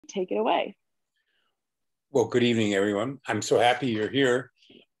take it away. Well, good evening, everyone. I'm so happy you're here.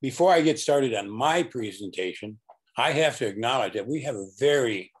 Before I get started on my presentation, I have to acknowledge that we have a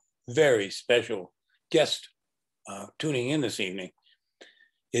very, very special guest tuning in this evening.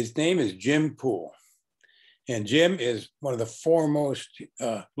 His name is Jim Poole. And Jim is one of the foremost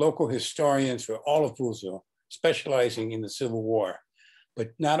local historians for all of Poolesville, specializing in the Civil War.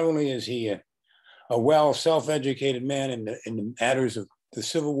 But not only is he a well self-educated man in the matters of the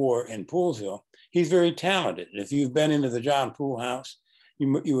Civil War in Poolesville, he's very talented. If you've been into the John Poole House,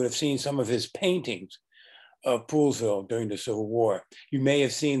 you would have seen some of his paintings of Poolesville during the Civil War. You may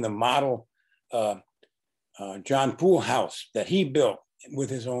have seen the model John Poole House that he built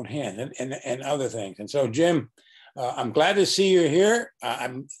with his own hand and other things. And so, Jim, I'm glad to see you here.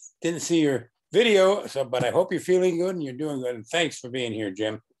 I didn't see your video, but I hope you're feeling good and you're doing good. And thanks for being here,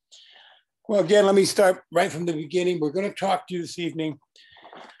 Jim. Well, again, let me start right from the beginning. We're going to talk to you this evening.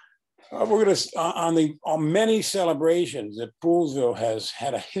 We're going to on many celebrations that Poolesville has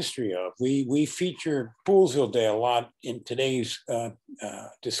had a history of. We feature Poolesville Day a lot in today's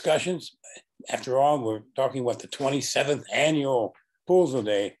discussions. After all, we're talking about the 27th annual Poolesville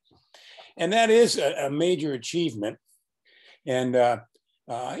Day, and that is a major achievement. And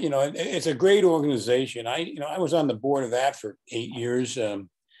it's a great organization. I was on the board of that for 8 years, and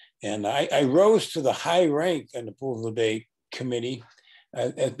I rose to the high rank in the Poolesville Day committee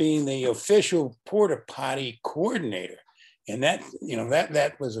as being the official porta potty coordinator. And that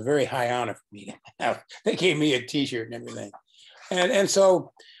was a very high honor for me. They gave me a T-shirt and everything. And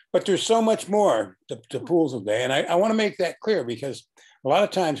so, but there's so much more to Poolesville Day. And I want to make that clear because a lot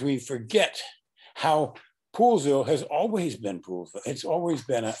of times we forget how Poolesville has always been Poolesville. It's always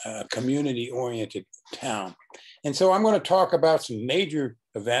been a community-oriented town. And so I'm going to talk about some major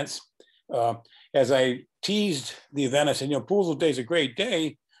events. As I teased the event, I said, Poolesville Day is a great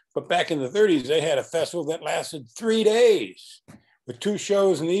day, but back in the 30s, they had a festival that lasted 3 days with 2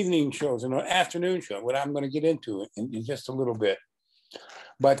 shows, an evening shows and an afternoon show, what I'm going to get into in just a little bit.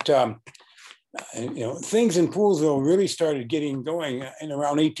 But, things in Poolesville really started getting going in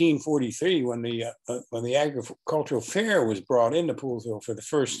around 1843 when the agricultural fair was brought into Poolesville for the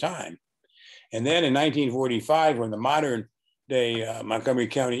first time. And then in 1945, when the modern day Montgomery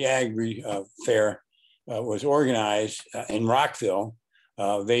County Agri Fair was organized in Rockville,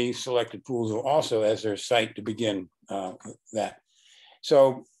 they selected Poolesville also as their site to begin that.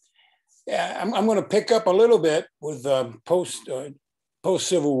 So I'm going to pick up a little bit with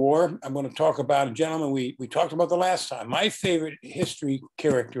post-Civil War. I'm going to talk about a gentleman we talked about the last time, my favorite history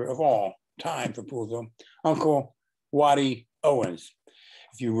character of all time for Poolesville, Uncle Waddy Owens.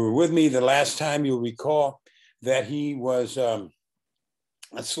 If you were with me the last time, you'll recall that he was a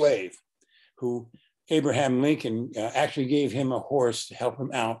slave who Abraham Lincoln actually gave him a horse to help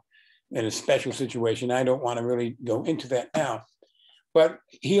him out in a special situation. I don't want to really go into that now, but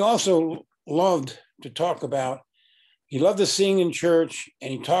he also loved to talk about, he loved to sing in church,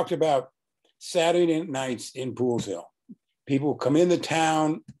 and he talked about Saturday nights in Poolesville. People would come in the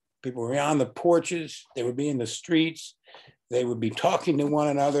town, people were on the porches, they would be in the streets, they would be talking to one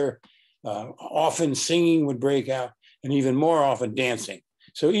another, often singing would break out, and even more often dancing.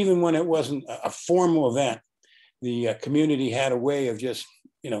 So even when it wasn't a formal event, the community had a way of just,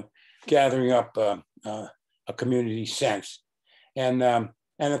 gathering up a community sense. And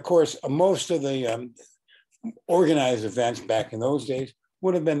of course, most of the organized events back in those days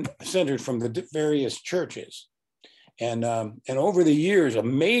would have been centered from the various churches. And over the years, a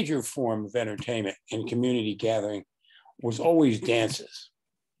major form of entertainment and community gathering was always dances.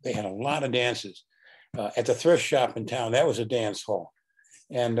 They had a lot of dances. At the thrift shop in town, that was a dance hall.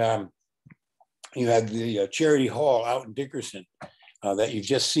 And you had the Charity Hall out in Dickerson that you've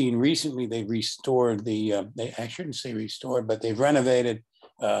just seen recently. They restored I shouldn't say restored, but they've renovated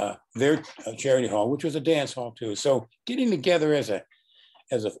their Charity Hall, which was a dance hall too. So getting together as a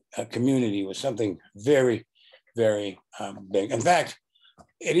community was something very, very big. In fact,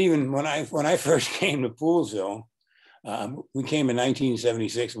 when I first came to Poolesville, we came in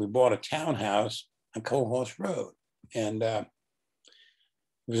 1976 and we bought a townhouse on Coalhouse Road. And it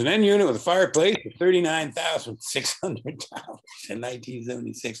was an end unit with a fireplace for $39,600 in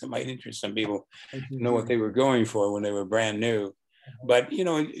 1976. It might interest some people to know what they were going for when they were brand new. But,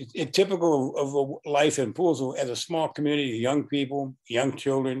 it's typical of a life in Poolesville as a small community of young people, young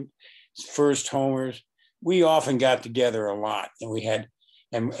children, first homers. We often got together a lot, and we had,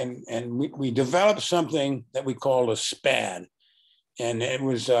 we developed something that we called a SPAD. And it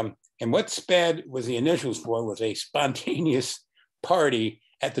was, and what SPAD was the initials for was a spontaneous party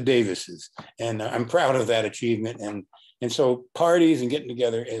at the Davises. And I'm proud of that achievement. And And so parties and getting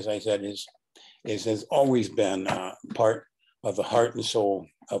together, as I said, has always been part of the heart and soul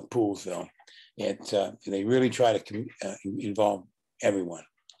of Poolesville. They really try to involve everyone.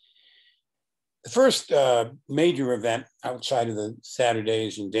 The first major event outside of the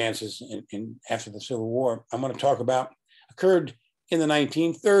Saturdays and dances after the Civil War I'm going to talk about occurred in the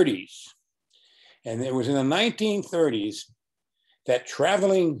 1930s. And it was in the 1930s that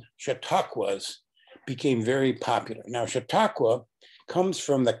traveling Chautauquas became very popular. Now, Chautauqua comes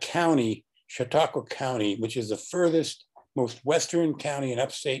from the county, Chautauqua County, which is the furthest, most western county in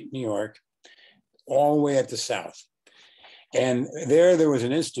upstate New York, all the way at the south. And there was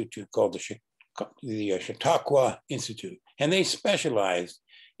an institute called the Chautauqua Institute, and they specialized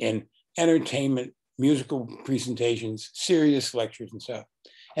in entertainment, musical presentations, serious lectures and stuff.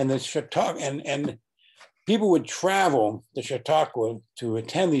 And the Chautauqua, and people would travel to Chautauqua to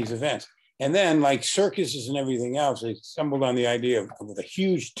attend these events. And then, like circuses and everything else, they stumbled on the idea of a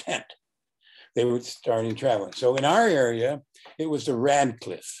huge tent. They were starting traveling. So in our area, it was the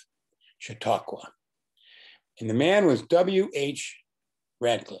Radcliffe, Chautauqua. And the man was W.H.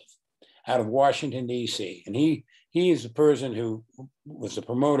 Radcliffe out of Washington, D.C. And he is the person who was the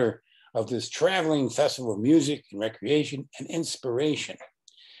promoter of this traveling festival of music and recreation and inspiration.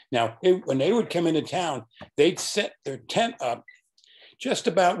 Now, when they would come into town, they'd set their tent up just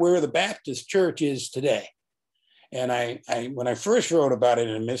about where the Baptist church is today. And when I first wrote about it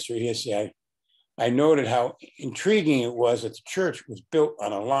in a mystery history, I noted how intriguing it was that the church was built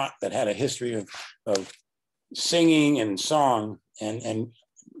on a lot that had a history of singing and song and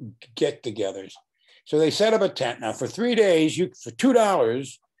get-togethers. So they set up a tent. Now, for 3 days, for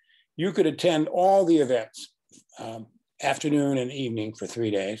 $2, you could attend all the events, afternoon and evening for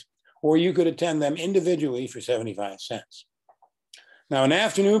 3 days, or you could attend them individually for 75 cents. Now, an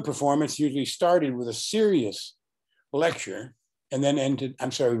afternoon performance usually started with a serious lecture and then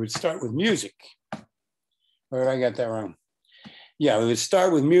we would start with music. Or did I get that wrong? Yeah, we would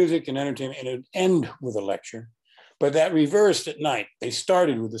start with music and entertainment and it would end with a lecture, but that reversed at night. They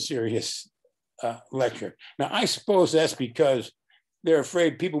started with a serious lecture. Now, I suppose that's because they're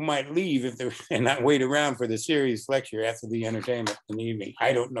afraid people might leave and not wait around for the serious lecture after the entertainment in the evening.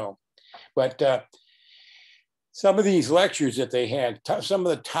 I don't know. But some of these lectures that they had, some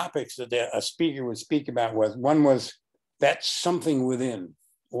of the topics that a speaker would speak about one was That's Something Within,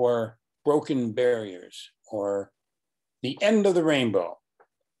 or Broken Barriers, or The End of the Rainbow.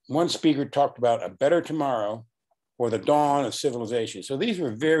 One speaker talked about A Better Tomorrow, or The Dawn of Civilization. So these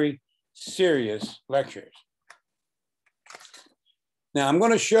were very serious lectures. Now I'm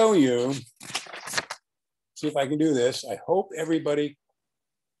going to show you, see if I can do this. I hope everybody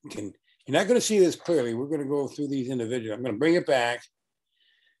can. You're not going to see this clearly. We're going to go through these individually. I'm going to bring it back.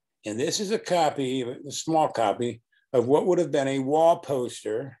 And this is a copy, a small copy, of what would have been a wall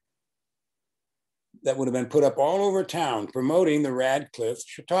poster that would have been put up all over town promoting the Radcliffe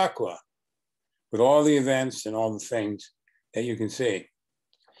Chautauqua with all the events and all the things that you can see.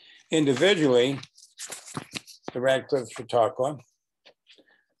 Individually, the Radcliffe Chautauqua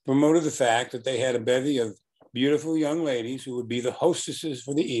promoted the fact that they had a bevy of beautiful young ladies who would be the hostesses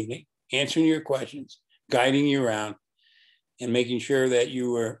for the evening, answering your questions, guiding you around, and making sure that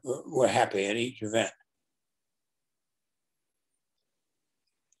you were happy at each event.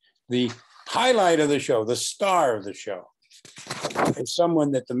 The highlight of the show, the star of the show, is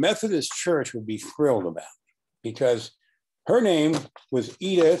someone that the Methodist Church would be thrilled about, because her name was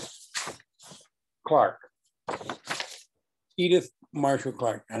Edith Clark. Edith Marshall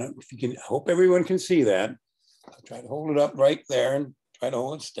Clark. I don't know if you can, I hope everyone can see that. I'll try to hold it up right there and try to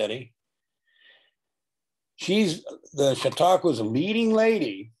hold it steady. She's the Chautauqua's leading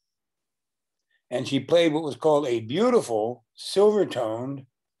lady, and she played what was called a beautiful silver-toned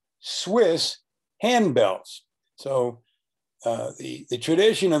Swiss handbells. So the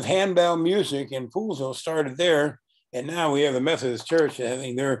tradition of handbell music in Poolesville started there, and now we have the Methodist Church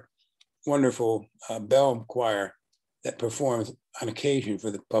having their wonderful bell choir that performs on occasion for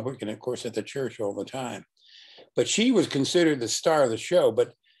the public and of course at the church all the time. But she was considered the star of the show,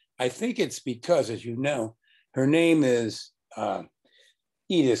 but I think it's because, as you know, her name is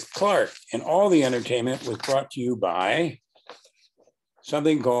Edith Clark, and all the entertainment was brought to you by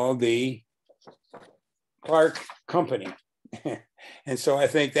something called the Clark Company. And so I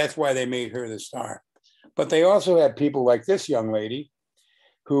think that's why they made her the star. But they also had people like this young lady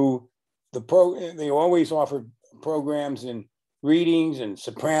who they always offered programs in readings and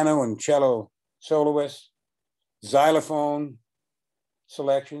soprano and cello soloists, xylophone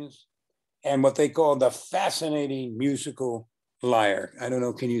selections, and what they call the fascinating musical lyre. I don't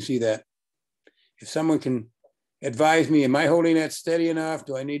know, can you see that? If someone can advise me, am I holding that steady enough?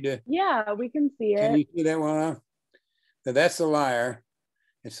 Do I need to? Yeah, we can see Can it. you see that one? Now that's the lyre.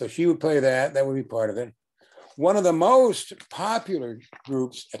 And so she would play that. That would be part of it. One of the most popular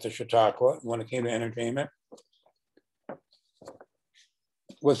groups at the Chautauqua when it came to entertainment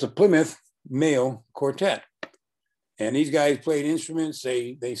was the Plymouth Male Quartet. And these guys played instruments.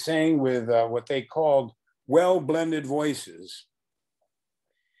 They sang with what they called well-blended voices.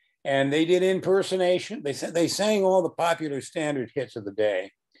 And they did impersonation. They sang all the popular standard hits of the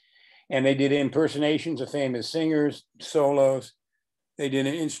day. And they did impersonations of famous singers, solos. They did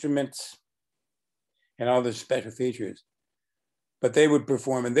instruments and all the special features. But they would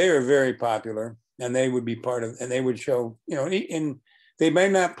perform, and they were very popular. And they would be part of, and they would show, you know, they may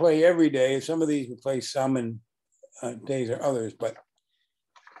not play every day. Some of these would play some in days or others, but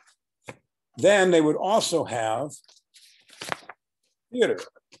then they would also have theater.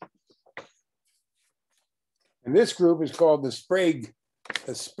 And this group is called the Sprague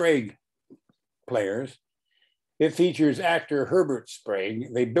Players. It features actor Herbert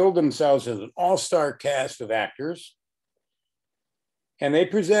Sprague. They build themselves as an all-star cast of actors. And they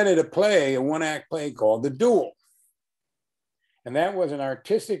presented a play, a one-act play called The Duel. And that was an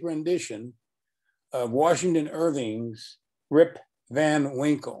artistic rendition of Washington Irving's Rip Van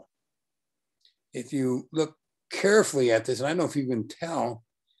Winkle. If you look carefully at this, and I don't know if you can tell,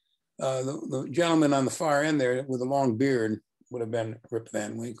 the gentleman on the far end there with a long beard would have been Rip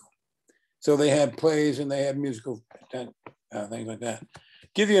Van Winkle. So they had plays and they had musical things like that.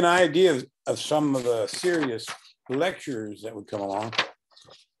 Give you an idea of some of the serious lectures that would come along.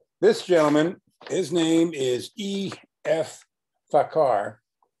 This gentleman, his name is E.F. Fakar.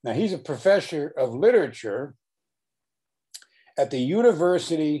 Now he's a professor of literature at the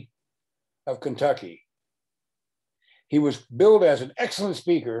University of Kentucky. He was billed as an excellent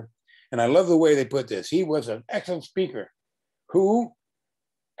speaker, and I love the way they put this. He was an excellent speaker who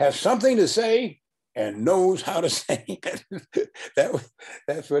has something to say and knows how to say it.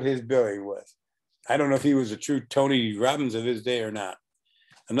 That's what his billing was. I don't know if he was a true Tony Robbins of his day or not.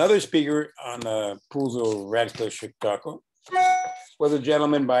 Another speaker on Poolesville Radcliffe Chautauqua was a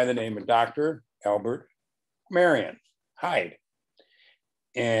gentleman by the name of Dr. Albert Marion Hyde.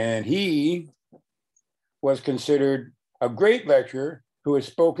 And he was considered a great lecturer who has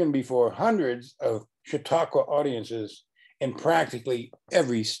spoken before hundreds of Chautauqua audiences in practically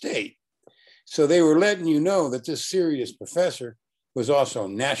every state. So they were letting you know that this serious professor was also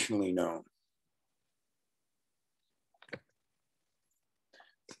nationally known.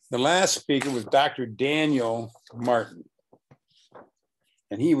 The last speaker was Dr. Daniel Martin.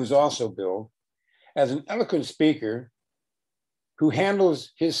 And he was also billed as an eloquent speaker who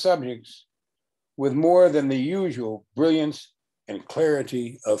handles his subjects with more than the usual brilliance and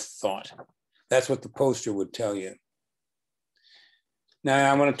clarity of thought. That's what the poster would tell you.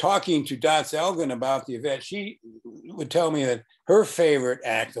 Now, when I'm talking to Dots Elgin about the event, she would tell me that her favorite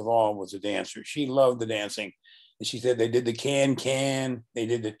act of all was the dancer. She loved the dancing. And she said they did the can, they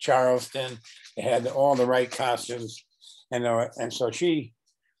did the Charleston, they had all the right costumes. And so she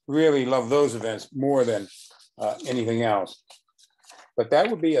really loved those events more than anything else. But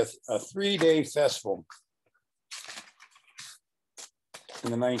that would be a 3-day festival in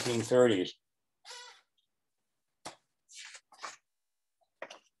the 1930s.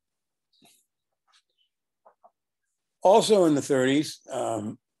 Also in the 30s,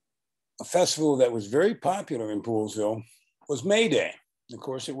 a festival that was very popular in Poolesville was May Day. Of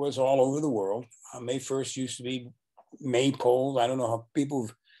course, it was all over the world. May 1st used to be maypole. I don't know how people,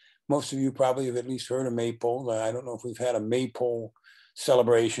 most of you probably have at least heard of maypole. I don't know if we've had a maypole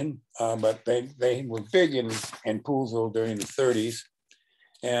celebration, but they were big in Poolesville during the 30s.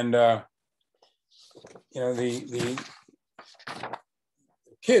 And, you know, the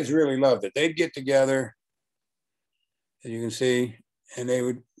kids really loved it. They'd get together, as you can see, and they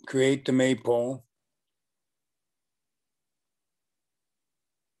would create the maypole.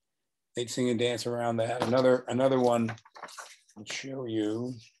 They'd sing and dance around that. Another one I'll show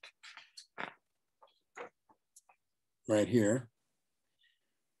you right here.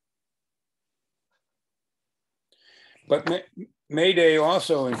 But May Day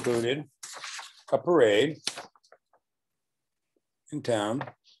also included a parade in town.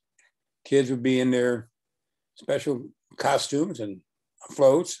 Kids would be in their special costumes and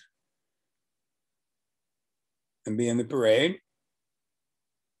floats and be in the parade.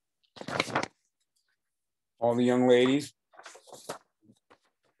 All the young ladies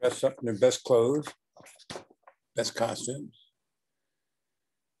dressed up in their best clothes, best costumes.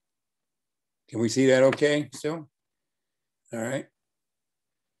 Can we see that okay still? All right.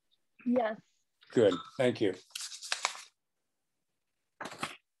 Yes. Good, thank you.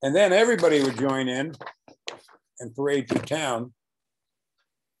 And then everybody would join in and parade through town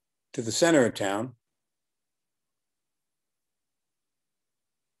to the center of town.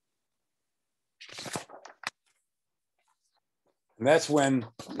 And that's when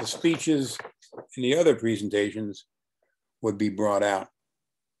the speeches and the other presentations would be brought out.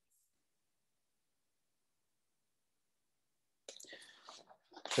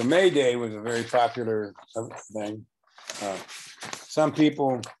 So May Day was a very popular thing. Some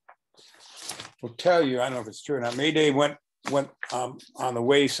people will tell you, I don't know if it's true or not, May Day went on the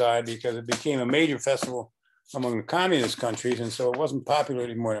wayside because it became a major festival among the communist countries, and so it wasn't popular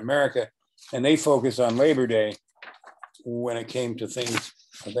anymore in America, and they focused on Labor Day when it came to things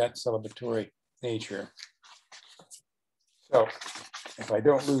of that celebratory nature. So if I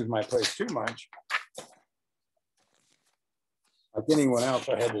don't lose my place too much, like anyone else,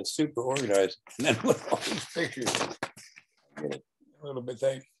 I had to super organize and then with all these pictures, I get it a little bit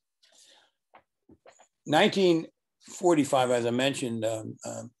late. 1945, as I mentioned,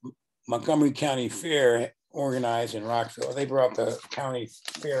 Montgomery County Fair organized in Rockville. They brought the county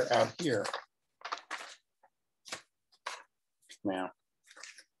fair out here. Now,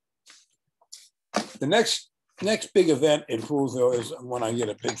 the next big event in Poolesville is one I get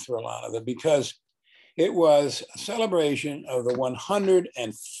a big thrill out of it because it was a celebration of the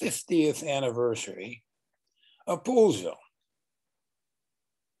 150th anniversary of Poolesville.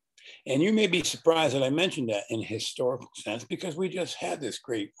 And you may be surprised that I mentioned that in a historical sense because we just had this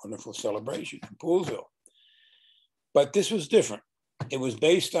great, wonderful celebration in Poolesville. But this was different. It was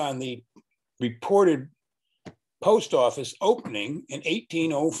based on the reported post office opening in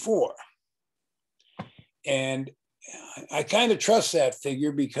 1804. And I kind of trust that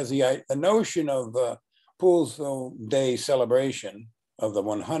figure because the notion of Poolesville Day celebration of the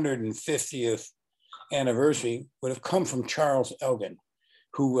 150th anniversary would have come from Charles Elgin,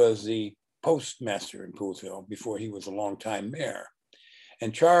 who was the postmaster in Poolesville before he was a longtime mayor.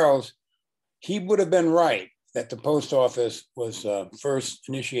 And Charles, he would have been right that the post office was first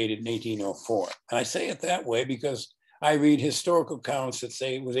initiated in 1804. And I say it that way because I read historical accounts that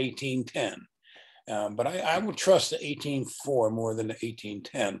say it was 1810. But I would trust the 1804 more than the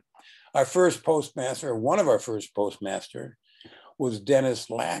 1810. Our first postmaster, or one of our first postmasters, was Dennis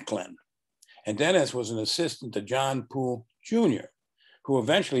Lackland. And Dennis was an assistant to John Poole Jr., who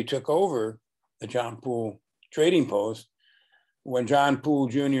eventually took over the John Poole Trading Post when John Poole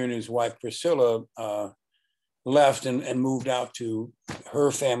Jr. and his wife Priscilla left and moved out to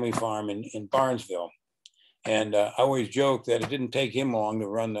her family farm in Barnesville. And I always joke that it didn't take him long to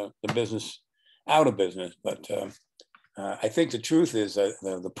run the business out of business. But I think the truth is that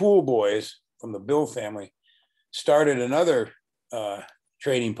the Poole boys from the Bill family started another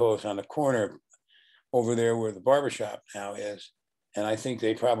trading post on the corner over there where the barbershop now is. And I think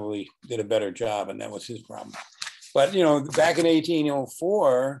they probably did a better job, and that was his problem. But, you know, back in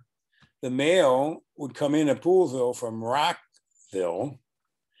 1804, the mail would come into Poolesville from Rockville.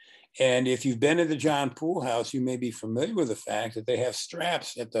 And if you've been to the John Poole house, you may be familiar with the fact that they have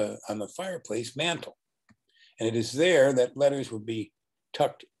straps on the fireplace mantle. And it is there that letters would be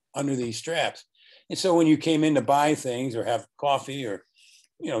tucked under these straps. And so when you came in to buy things or have coffee or,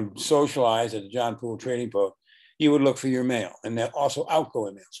 you know, socialize at the John Poole Trading Post, you would look for your mail, and also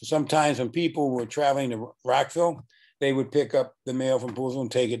outgoing mail. So sometimes when people were traveling to Rockville, they would pick up the mail from Poolesville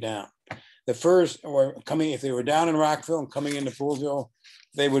and take it down. The first, or coming, if they were down in Rockville and coming into Poolesville,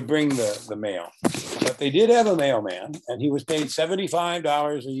 they would bring the mail. But they did have a mailman, and he was paid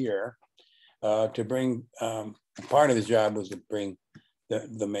 $75 a year to bring, part of his job was to bring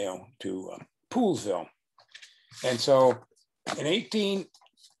the mail to Poolesville. And so in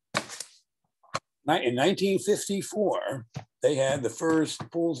 1954, they had the first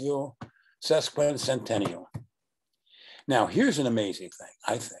Poolesville sesquicentennial. Now, here's an amazing thing,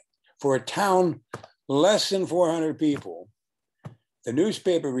 I think. For a town less than 400 people, the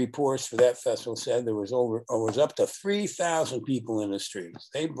newspaper reports for that festival said there was up to 3,000 people in the streets.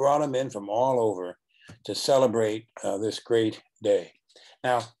 They brought them in from all over to celebrate this great day.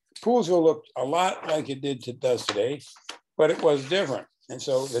 Now, Poolesville looked a lot like it does today, but it was different. And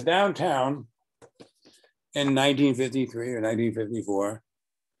so the downtown in 1953 or 1954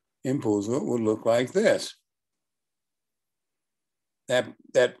 in Poolesville would look like this. That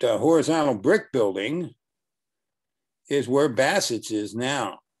horizontal brick building is where Bassett's is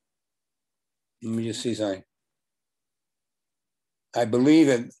now. Let me just see something. I believe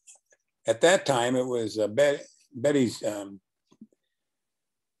at that time it was Betty's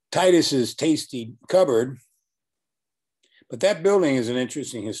Titus's Tasty Cupboard, But that building is an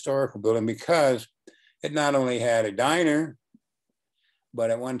interesting historical building because it not only had a diner, but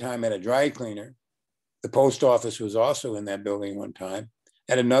at one time had a dry cleaner. The post office was also in that building one time.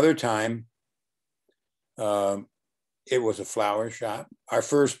 At another time, it was a flower shop. Our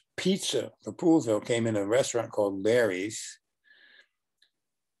first pizza for Poolesville came in a restaurant called Larry's.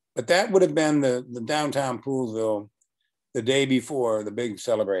 But that would have been the downtown Poolesville the day before the big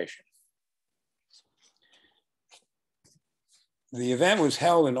celebration. The event was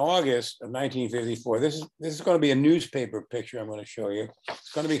held in August of 1954. This is going to be a newspaper picture I'm going to show you.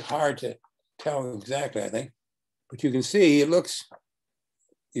 It's going to be hard to tell exactly, I think. But you can see,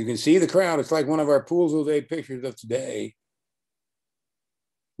 you can see the crowd. It's like one of our Poolesville Day pictures of today.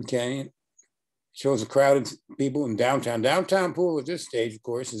 Okay. It shows a crowd of people in downtown. Downtown Pool at this stage, of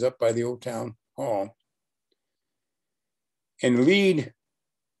course, is up by the old town hall. And the lead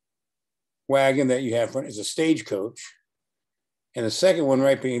wagon that you have front is a stagecoach. And the second one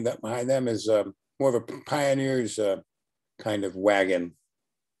right behind them is more of a pioneer's kind of wagon.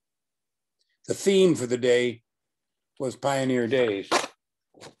 The theme for the day was Pioneer Days.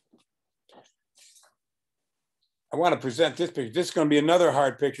 I want to present this picture. This is going to be another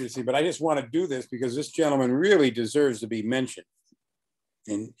hard picture to see, but I just want to do this because this gentleman really deserves to be mentioned.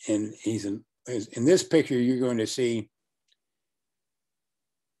 And he's in this picture, you're going to see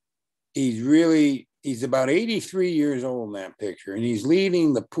he's about 83 years old in that picture, and he's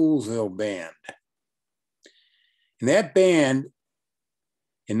leading the Poolesville Band. And that band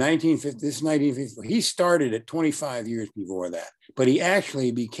in 1950, he started at 25 years before that, but he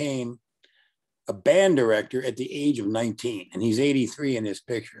actually became a band director at the age of 19, and he's 83 in this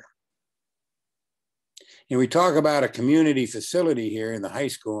picture. And we talk about a community facility here in the high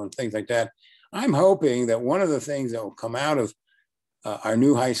school and things like that. I'm hoping that one of the things that will come out of our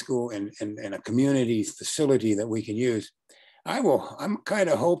new high school and a community facility that we can use, I'm kind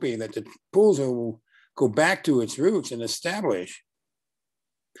of hoping that the Poolesville will go back to its roots and establish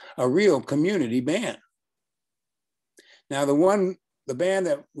a real community band. Now, the band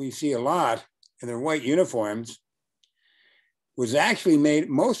that we see a lot in their white uniforms was actually made,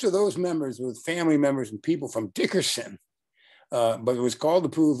 most of those members were family members and people from Dickerson, but it was called the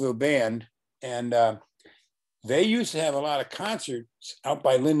Poolesville Band. And they used to have a lot of concerts out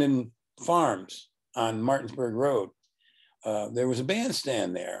by Linden Farms on Martinsburg Road. There was a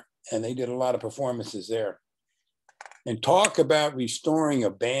bandstand there, and they did a lot of performances there. And talk about restoring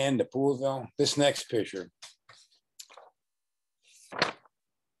a band to Poolesville. This next picture.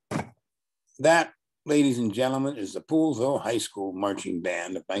 That, ladies and gentlemen, is the Poolesville High School Marching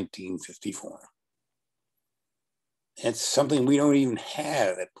Band of 1954. It's something we don't even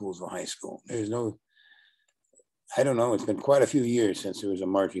have at Poolesville High School. There's no, I don't know, it's been quite a few years since there was a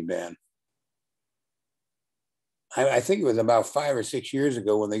marching band. I think it was about 5 or 6 years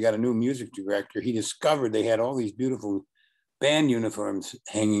ago when they got a new music director. He discovered they had all these beautiful band uniforms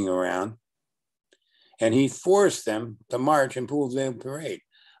hanging around, and he forced them to march in Poolesville Parade.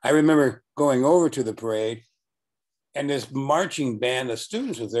 I remember going over to the parade, and this marching band of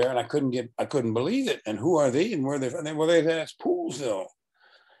students was there, and I couldn't believe it. And who are they? And where are they from? Well, that's Poolesville.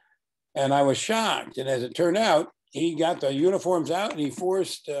 And I was shocked. And as it turned out, he got the uniforms out and he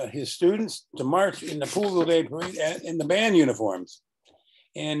forced his students to march in the Poolesville Day Parade in the band uniforms.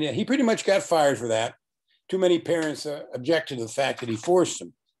 And he pretty much got fired for that. Too many parents objected to the fact that he forced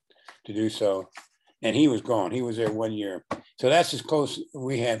them to do so. And he was gone. He was there 1 year. So that's as close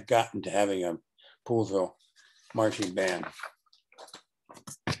we have gotten to having a Poolesville marching band.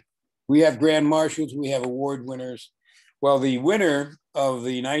 We have grand marshals, we have award winners. Well, the winner of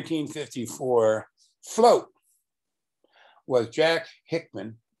the 1954 float was Jack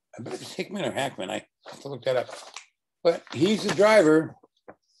Hickman. I believe it's Hickman or Hackman. I have to look that up. But he's the driver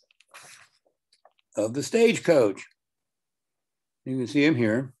of the stagecoach. You can see him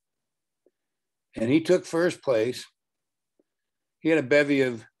here. And he took first place. He had a bevy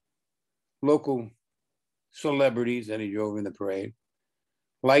of local celebrities that he drove in the parade.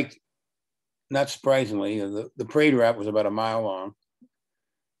 Like, not surprisingly, the parade route was about a mile long.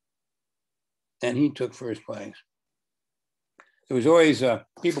 And he took first place. There was always,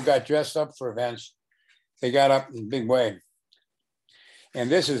 people got dressed up for events. They got up in a big way. And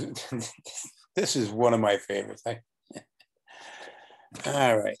this is one of my favorites.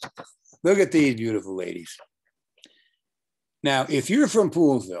 All right. Look at these beautiful ladies. Now, if you're from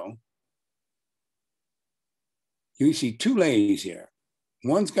Poolesville, you see two ladies here.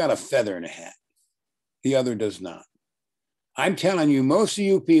 One's got a feather in a hat. The other does not. I'm telling you, most of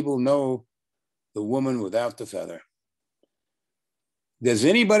you people know the woman without the feather. Does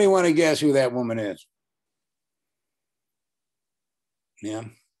anybody want to guess who that woman is? Yeah,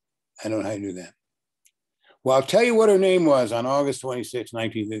 I don't know how to do that. Well, I'll tell you what her name was on August 26,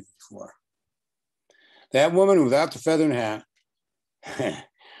 1954. That woman without the feathered hat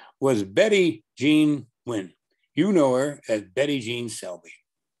was Betty Jean Wynn. You know her as Betty Jean Selby.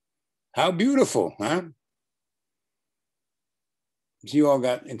 How beautiful, huh? You all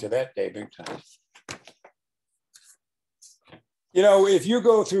got into that day big time. You know, if you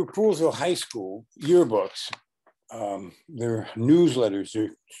go through Poolesville High School yearbooks, their newsletters, their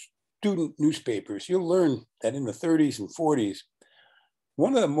student newspapers, you'll learn that in the 30s and 40s,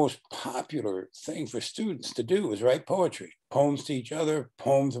 one of the most popular things for students to do was write poetry, poems to each other,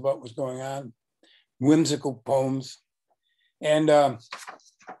 poems about what's going on, whimsical poems. And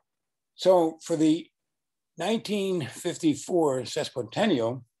so for the 1954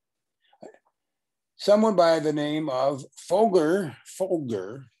 sesquicentennial, someone by the name of Folger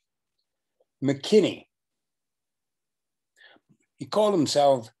McKinney, he called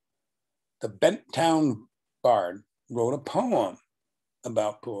himself the Benttown Bard, wrote a poem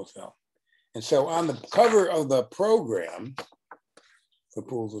about Poolesville. And so on the cover of the program for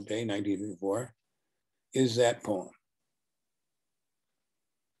Poolesville Day 1954 is that poem.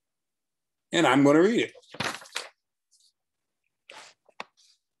 And I'm going to read it.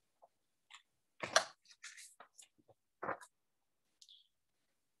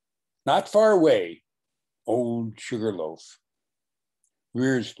 Not far away, old Sugarloaf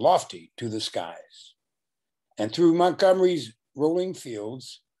rears lofty to the skies, and through Montgomery's rolling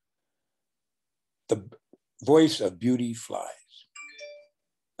fields, the voice of beauty flies.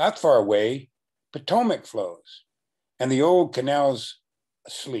 Not far away, Potomac flows, and the old canal's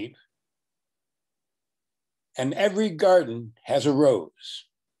asleep, and every garden has a rose,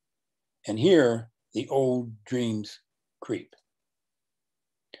 and here the old dreams creep.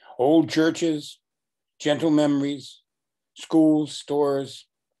 Old churches, gentle memories, schools, stores,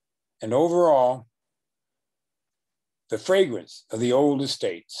 and overall, the fragrance of the old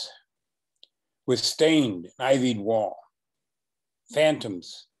estates with stained and ivied wall,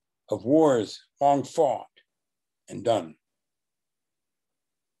 phantoms of wars long fought and done.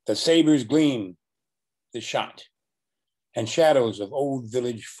 The sabers gleam, the shot, and shadows of old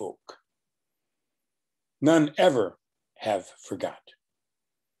village folk. None ever have forgot.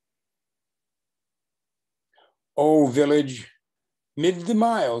 O village, mid the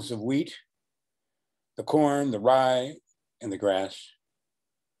miles of wheat, the corn, the rye, and the grass,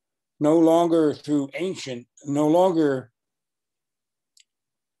 no longer through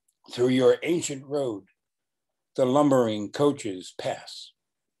your ancient road, the lumbering coaches pass,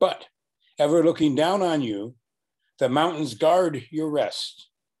 but ever looking down on you, the mountains guard your rest,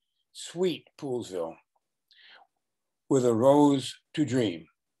 sweet Poolesville, with a rose to dream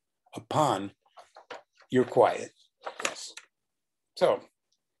upon your quiet. Yes. So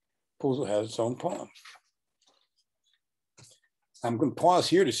Poolesville has its own poem. I'm going to pause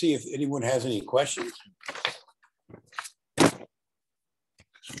here to see if anyone has any questions.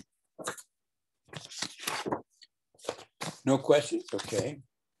 No questions? Okay.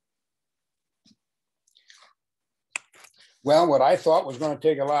 Well, what I thought was going to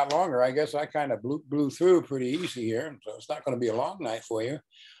take a lot longer, I guess I kind of blew through pretty easy here. So it's not going to be a long night for you.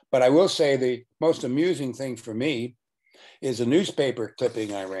 But I will say the most amusing thing for me is a newspaper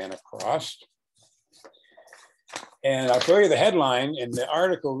clipping I ran across. And I'll show you the headline, and the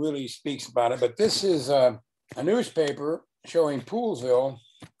article really speaks about it. But this is a newspaper showing Poolesville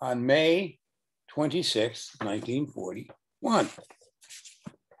on May 26, 1941.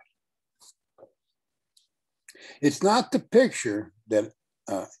 It's not the picture that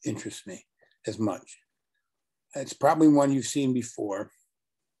interests me as much. It's probably one you've seen before.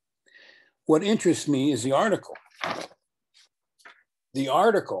 What interests me is the article. The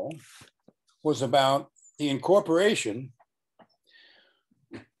article was about the incorporation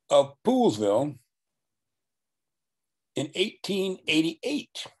of Poolesville in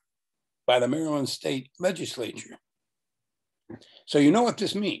 1888 by the Maryland State Legislature. So you know what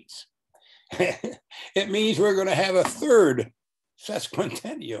this means. It means we're going to have a third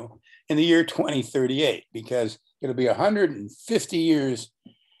sesquicentennial in the year 2038, because it'll be 150 years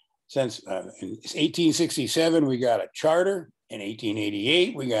since in 1867 we got a charter, in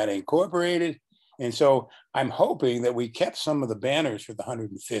 1888 we got incorporated, and so I'm hoping that we kept some of the banners for the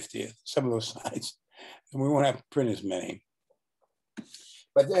 150th, some of those signs, and we won't have to print as many.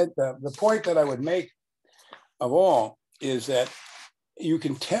 But the point that I would make of all is that you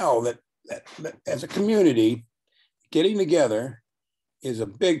can tell that as a community, getting together is a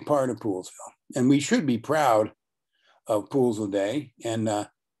big part of Poolesville, and we should be proud of Poolesville Day. And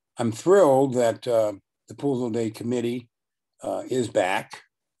I'm thrilled that the Poolesville Day Committee is back,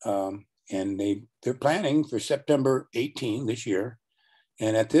 and they're planning for September 18 this year.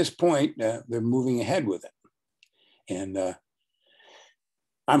 And at this point, they're moving ahead with it. And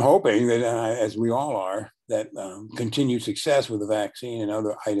I'm hoping that, as we all are, that continued success with the vaccine and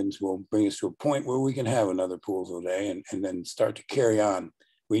other items will bring us to a point where we can have another Poolesville Day and then start to carry on.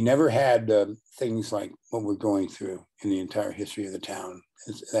 We never had things like what we're going through in the entire history of the town.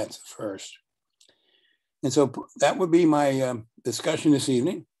 That's the first. And so that would be my discussion this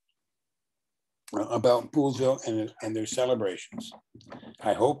evening about Poolesville and their celebrations.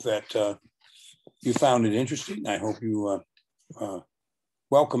 I hope that you found it interesting. I hope you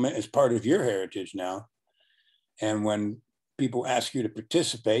welcome it as part of your heritage now. And when people ask you to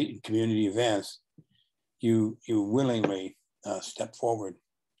participate in community events, you willingly step forward.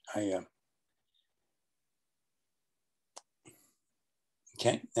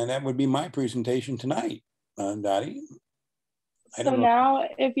 Okay, and that would be my presentation tonight, Dottie. So now,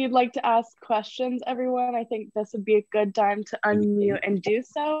 if you'd like to ask questions, everyone, I think this would be a good time to unmute and do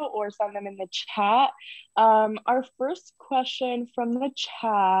so, or send them in the chat. Our first question from the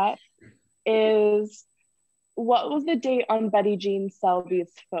chat is, what was the date on Betty Jean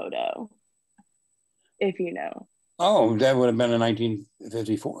Selby's photo, if you know? Oh, that would have been in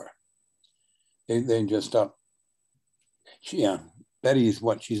 1954. They just up. Betty's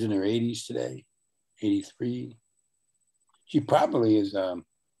what? She's in her 80s today, 83. She probably is, I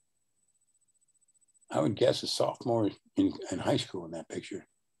would guess, a sophomore in high school in that picture,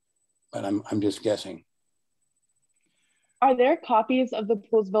 but I'm just guessing. Are there copies of the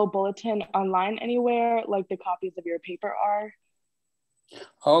Poolesville Bulletin online anywhere, like the copies of your paper are?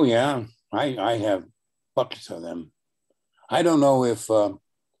 Oh yeah, I have buckets of them. I don't know if,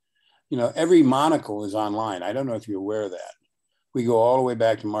 every monocle is online. I don't know if you're aware of that. We go all the way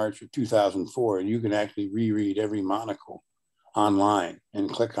back to March of 2004, and you can actually reread every monocle online and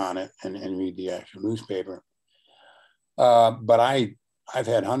click on it and read the actual newspaper. But I've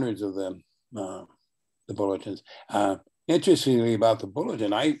had hundreds of them, the bulletins. Interestingly about the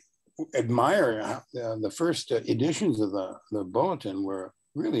bulletin, I admire the first editions of the bulletin were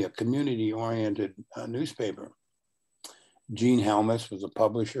really a community-oriented newspaper. Gene Helmus was a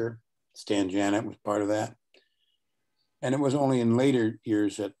publisher. Stan Janet was part of that. And it was only in later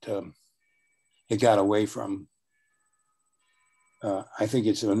years that it got away from, I think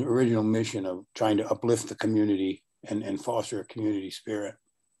it's an original mission of trying to uplift the community and foster a community spirit,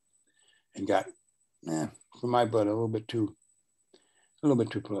 and got, for my blood, a little bit too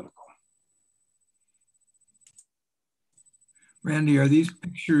political. Randy, are these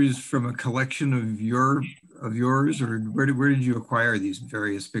pictures from a collection of yours, or where did you acquire these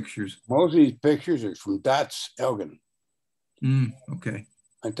various pictures? Most of these pictures are from Dots Elgin. Okay.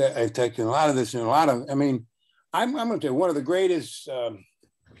 I've taken a lot of this and I'm going to tell you, one of the greatest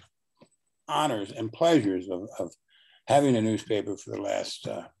honors and pleasures of having a newspaper for the last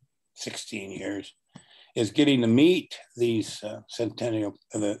 16 years is getting to meet these centennial,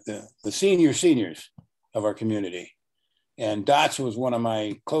 the seniors of our community. And Dots was one of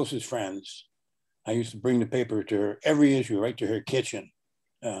my closest friends. I used to bring the paper to her, every issue, right to her kitchen.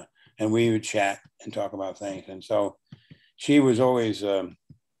 And we would chat and talk about things. And so she was always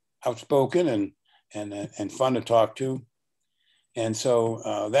outspoken and fun to talk to. And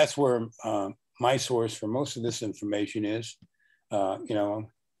so that's where my source for most of this information is.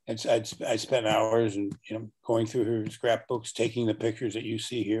 I spent hours and going through her scrapbooks, taking the pictures that you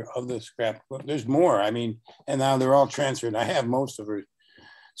see here of the scrapbook. There's more. And now they're all transferred. I have most of her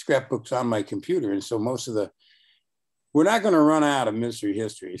scrapbooks on my computer, and so we're not going to run out of mystery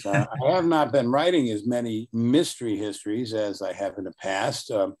histories. I have not been writing as many mystery histories as I have in the past.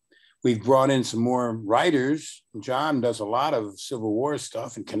 We've brought in some more writers. John does a lot of Civil War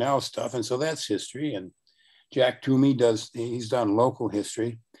stuff and canal stuff, and so that's history. And Jack Toomey he's done local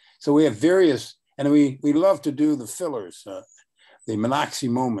history. So we have various, and we love to do the fillers, the Monocacy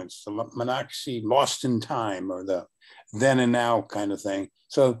moments, the Monocacy lost in time, or the then and now kind of thing.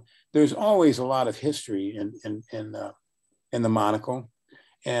 So there's always a lot of history in the monocle.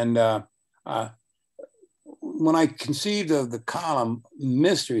 And when I conceived of the column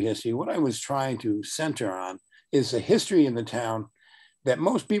Mystery History, what I was trying to center on is the history in the town that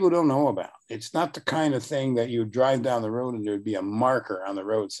most people don't know about. It's not the kind of thing that you drive down the road and there'd be a marker on the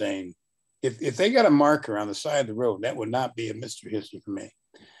road saying, if they got a marker on the side of the road, that would not be a mystery history for me.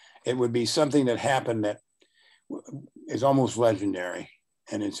 It would be something that happened that is almost legendary,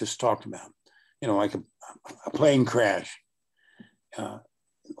 and it's just talked about, like a plane crash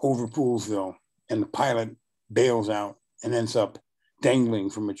over Poolesville, and the pilot bails out and ends up dangling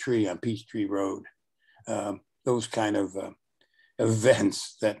from a tree on Peachtree Road. Those kind of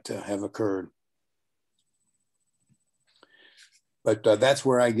events that have occurred. But that's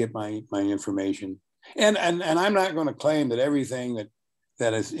where I get my information. And I'm not going to claim that everything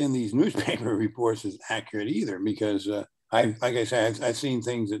that is in these newspaper reports is accurate either, because like I said, I've seen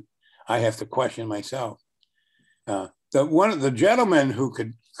things that I have to question myself. One of the gentlemen who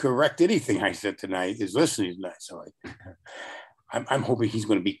could correct anything I said tonight is listening tonight. So I'm hoping he's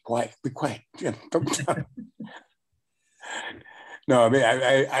going to be quiet. Be quiet, Jim. No, I mean,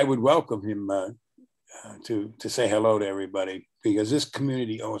 I would welcome him to say hello to everybody, because this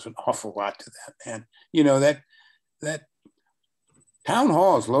community owes an awful lot to that. And you know, that town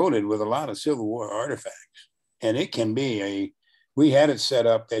hall is loaded with a lot of Civil War artifacts, and it can be we had it set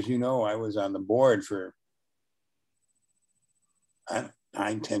up, as you know, I was on the board for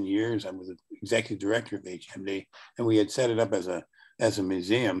 9-10 years. I was the executive director of HMD, and we had set it up as a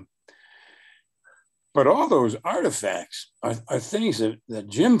museum. But all those artifacts are things that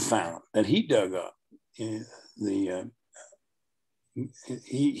Jim found, that he dug up.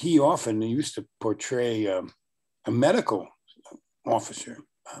 He often used to portray a medical officer.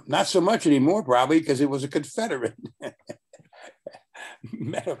 Not so much anymore, probably, because it was a Confederate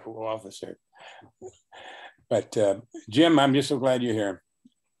medical officer. But Jim, I'm just so glad you're here.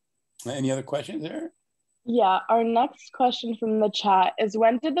 Any other questions there? Yeah, our next question from the chat is,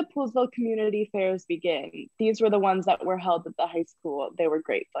 when did the Poolesville community fairs begin? These were the ones that were held at the high school. They were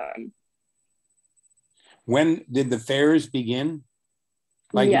great fun. When did the fairs begin?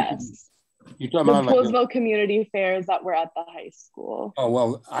 Like yes. You're talking the about Poolesville community fairs that were at the high school. Oh,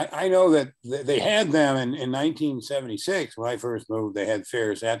 well, I know that they had them in 1976. When I first moved, they had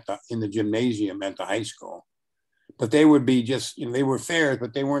fairs in the gymnasium at the high school. But they would be just, they were fairs,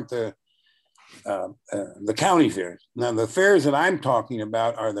 but they weren't the county fairs. Now, the fairs that I'm talking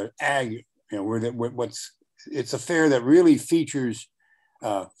about are the ag, it's a fair that really features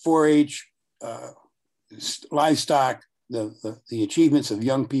 4-H, livestock, the achievements of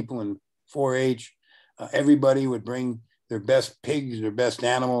young people in 4-H. Everybody would bring their best pigs, their best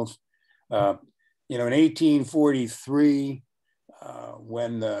animals. In 1843,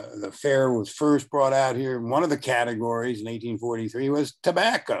 when the fair was first brought out here, one of the categories in 1843 was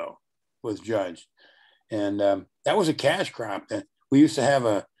tobacco was judged. And that was a cash crop. That we used to have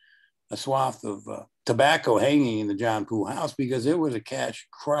a swath of tobacco hanging in the John Poole house because it was a cash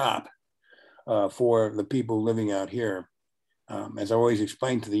crop for the people living out here. As I always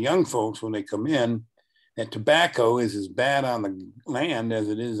explain to the young folks when they come in, that tobacco is as bad on the land as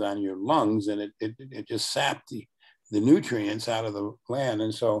it is on your lungs, and it just sapped the nutrients out of the land.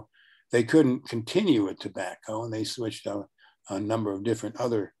 And so they couldn't continue with tobacco, and they switched a number of different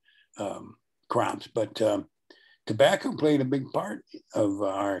other crops. But tobacco played a big part of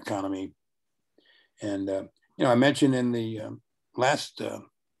our economy. And, I mentioned in the last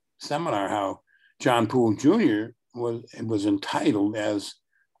seminar how John Poole Jr. was entitled as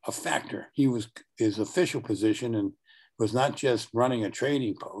a factor. His official position and was not just running a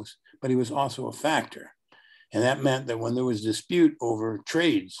trading post, but he was also a factor. And that meant that when there was dispute over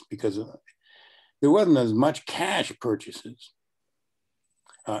trades, because there wasn't as much cash purchases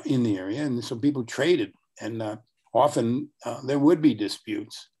in the area, and so people traded, and often there would be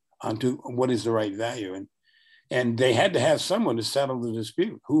disputes onto what is the right value, and they had to have someone to settle the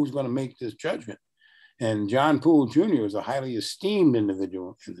dispute. Who's going to make this judgment? And John Poole Jr. was a highly esteemed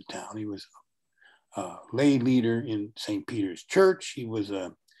individual in the town. He was a lay leader in St. Peter's Church. He was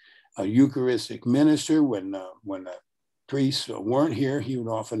a Eucharistic minister. When priests weren't here, he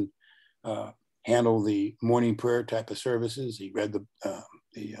would often handle the morning prayer type of services. He read the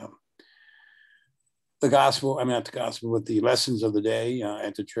gospel, not the gospel, but the lessons of the day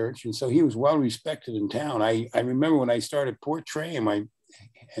at the church. And so he was well respected in town. I remember when I started portraying him,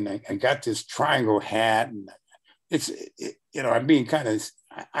 I got this triangle hat, and I'm being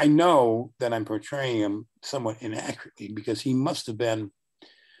I know that I'm portraying him somewhat inaccurately, because he must have been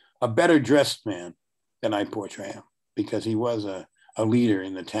a better dressed man than I portray him, because he was a leader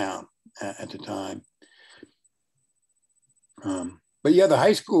in the town at the time. But yeah, the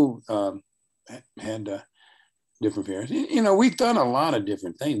high school had different fairs. We've done a lot of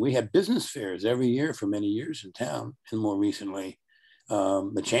different things. We had business fairs every year for many years in town, and more recently,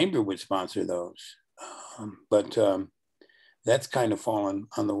 the chamber would sponsor those. But that's kind of fallen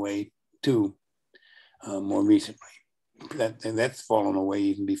on the way too, more recently. That's fallen away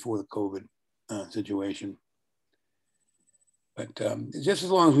even before the COVID situation. But just as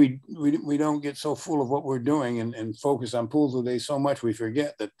long as we don't get so full of what we're doing and focus on Poolesville Day so much, we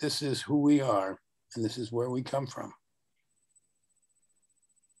forget that this is who we are and this is where we come from.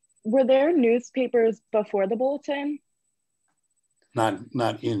 Were there newspapers before the bulletin?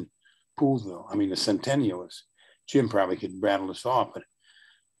 not in Poolesville. I mean, the Centennial is, Jim probably could rattle this off, but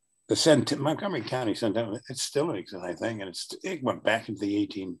the Montgomery County Centennial, it still exists, I think, and it went back into the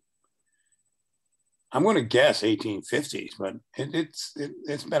I'm going to guess 1850s, but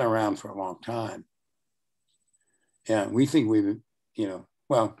it's been around for a long time. Yeah, we think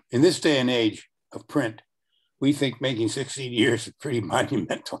well, in this day and age of print, we think making 16 years is a pretty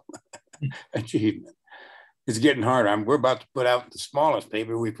monumental achievement. It's getting harder. We're about to put out the smallest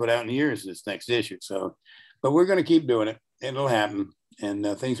paper we put out in years this next issue. So, but we're going to keep doing it. It'll happen, and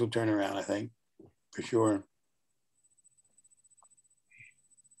things will turn around, I think, for sure.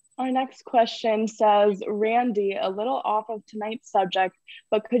 Our next question says, Randy, a little off of tonight's subject,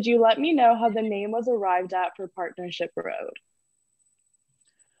 but could you let me know how the name was arrived at for Partnership Road?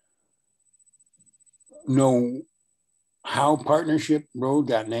 No, how Partnership Road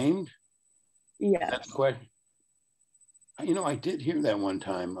got named? Yes. That's the question. I did hear that one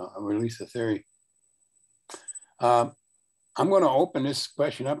time, release the theory. I'm going to open this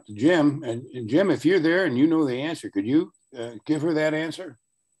question up to Jim. And Jim, if you're there and you know the answer, could you give her that answer?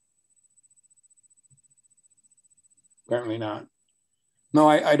 Apparently not. No,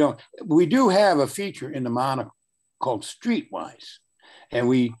 I don't. We do have a feature in the Monocle called Streetwise. And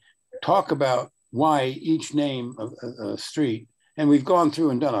we talk about why each name of a street, and we've gone through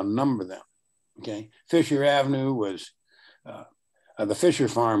and done a number of them. Okay. Fisher Avenue was, the Fisher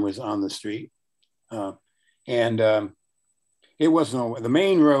Farm was on the street. It wasn't, the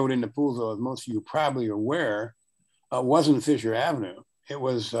main road into Poolesville, as most of you probably are aware, wasn't Fisher Avenue. It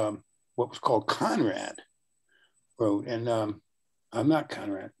was what was called Conrad Road. And I'm not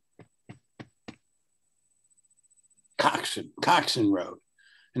Conrad. Coxon Road.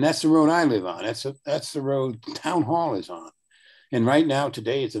 And that's the road I live on. That's the road Town Hall is on. And right now,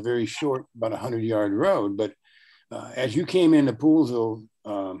 today, it's a very short, about 100-yard road. But as you came into Poolesville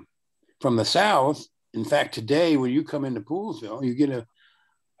from the south, in fact, today, when you come into Poolesville, you get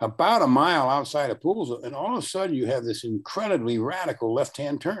about a mile outside of Poolesville, and all of a sudden, you have this incredibly radical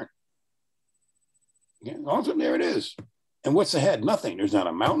left-hand turn. All of a sudden, there it is. And what's ahead? Nothing. There's not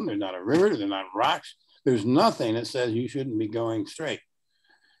a mountain. There's not a river. There's not rocks. There's nothing that says you shouldn't be going straight.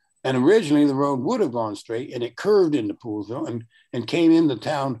 And originally, the road would have gone straight, and it curved into Poolesville and came into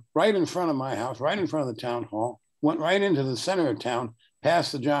town right in front of my house, right in front of the town hall, went right into the center of town,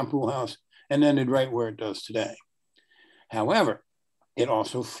 past the John Poole House, and ended right where it does today. However, it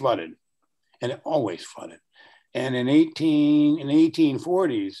also flooded, and it always flooded. And in the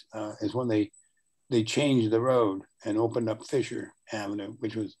 1840s is when they changed the road and opened up Fisher Avenue,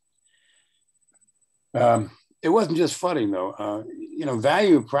 which was, it wasn't just flooding though.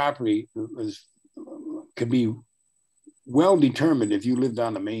 Value of property could be well determined if you lived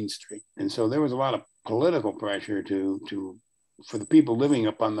on the main street. And so there was a lot of political pressure for the people living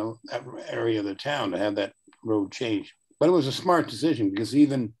up on that area of the town to have that road changed. But it was a smart decision because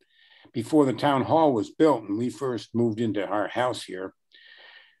even before the town hall was built and we first moved into our house here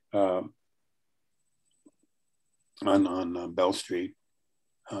on Bell Street,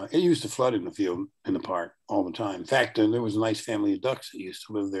 it used to flood in the field, in the park all the time. In fact, there was a nice family of ducks that used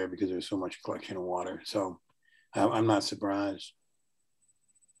to live there because there was so much collection of water. So I'm not surprised.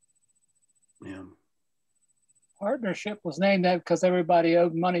 Yeah. Partnership was named that because everybody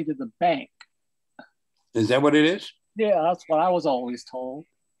owed money to the bank. Is that what it is? Yeah, that's what I was always told.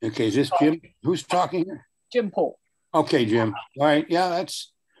 Okay, is this Jim? Who's talking here? Jim Poole. Okay, Jim. All right, yeah,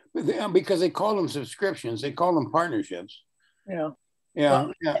 that's because they call them subscriptions. They call them partnerships. Yeah. Yeah,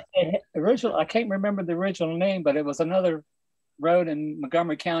 well, yeah. I can't remember the original name, but it was another road in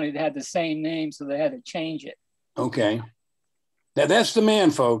Montgomery County that had the same name, so they had to change it. Okay. That's the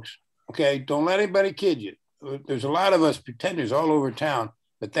man, folks. Okay, don't let anybody kid you. There's a lot of us pretenders all over town,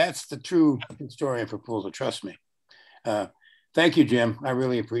 but that's the true historian for Poolesville, trust me. Thank you, Jim. I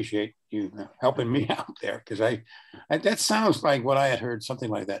really appreciate you helping me out there because I that sounds like what I had heard, something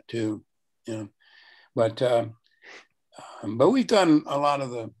like that too. But we've done a lot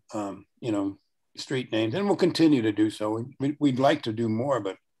of the street names, and we'll continue to do so. We'd like to do more,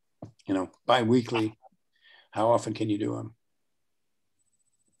 but bi-weekly. How often can you do them?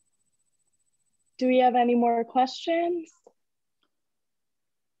 Do we have any more questions?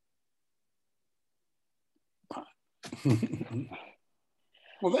 Well,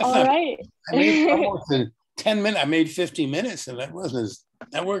 that's all not, right. I made almost 10 minutes. I made 50 minutes, and that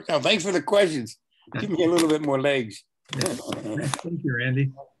worked out. Thanks for the questions. Give me a little bit more legs. Thank you,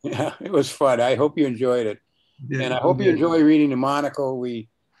 Randy. Yeah, it was fun. I hope you enjoyed it. Yeah, and I hope you enjoy reading the Monocle. We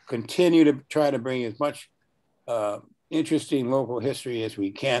continue to try to bring as much interesting local history as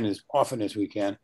we can, as often as we can.